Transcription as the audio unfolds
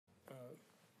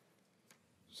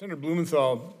Senator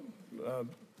Blumenthal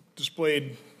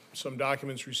displayed some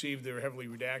documents received that were heavily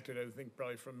redacted. I think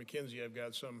probably from McKinsey. I've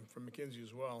got some from McKinsey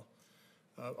as well.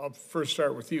 I'll first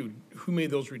start with you. Who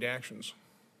made those redactions?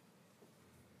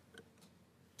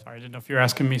 Sorry, I didn't know if you're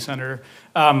asking me, Senator.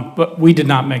 But we did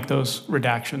not make those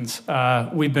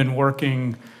redactions. We've been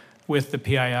working with the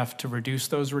PIF to reduce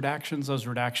those redactions. Those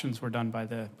redactions were done by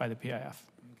the PIF.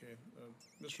 Okay.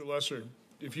 Mr. Lesser,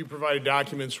 if you provided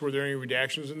documents, were there any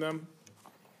redactions in them?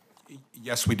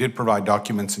 Yes, we did provide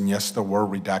documents, and yes, there were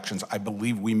redactions. I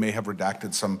believe we may have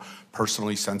redacted some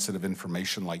personally sensitive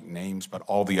information like names, but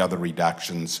all the other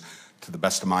redactions, to the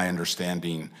best of my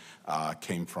understanding,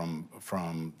 came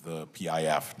from the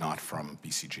PIF, not from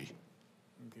BCG.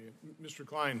 Okay. Mr.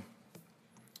 Klein.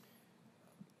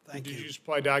 Thank you. Did you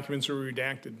supply documents that were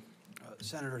redacted?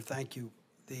 Senator, thank you.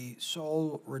 The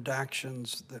sole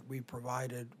redactions that we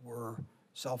provided were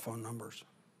cell phone numbers.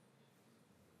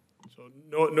 So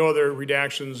no other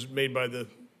redactions made by the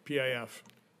PIF?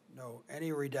 No, any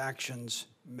redactions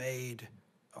made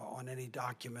on any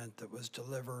document that was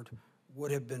delivered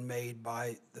would have been made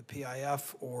by the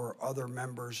PIF or other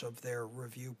members of their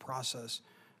review process.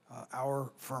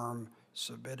 Our firm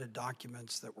submitted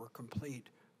documents that were complete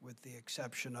with the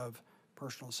exception of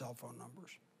personal cell phone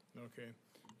numbers. Okay.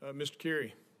 Mr.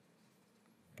 Kerry.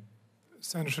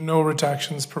 Senator, no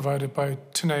redactions provided by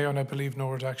Teneo, and I believe no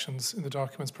redactions in the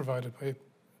documents provided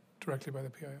directly by the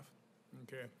PIF.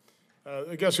 Okay.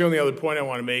 I guess the only other point I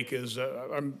want to make is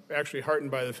I'm actually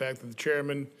heartened by the fact that the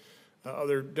chairman,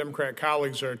 other Democrat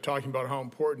colleagues are talking about how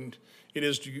important it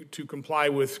is to comply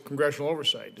with congressional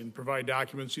oversight and provide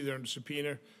documents either under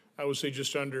subpoena, I would say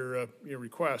just under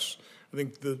requests. I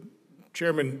think the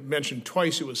chairman mentioned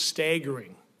twice it was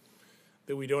staggering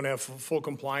that we don't have full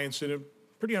compliance in a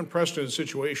pretty unprecedented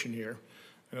situation here.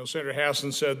 I know Senator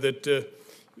Hassan said that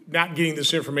not getting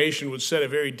this information would set a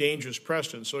very dangerous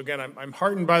precedent. So again, I'm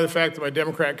heartened by the fact that my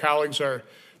Democrat colleagues are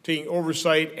taking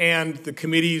oversight and the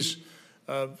committee's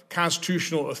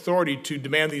constitutional authority to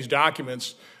demand these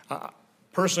documents.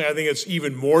 Personally, I think it's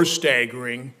even more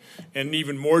staggering and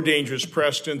even more dangerous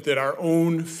precedent that our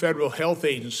own federal health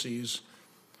agencies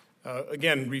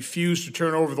again, refused to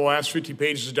turn over the last 50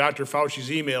 pages of Dr.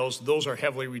 Fauci's emails. Those are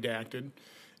heavily redacted.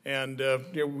 And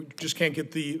we just can't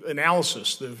get the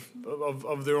analysis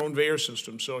of their own VAER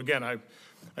system. So again, I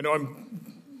know I'm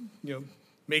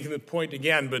making the point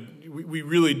again, but we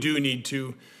really do need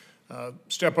to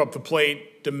step up the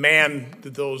plate, demand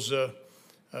that those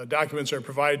documents are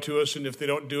provided to us, and if they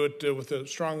don't do it with a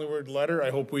strongly worded letter,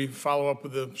 I hope we follow up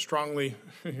with a strongly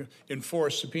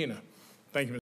enforced subpoena. Thank you, Mr.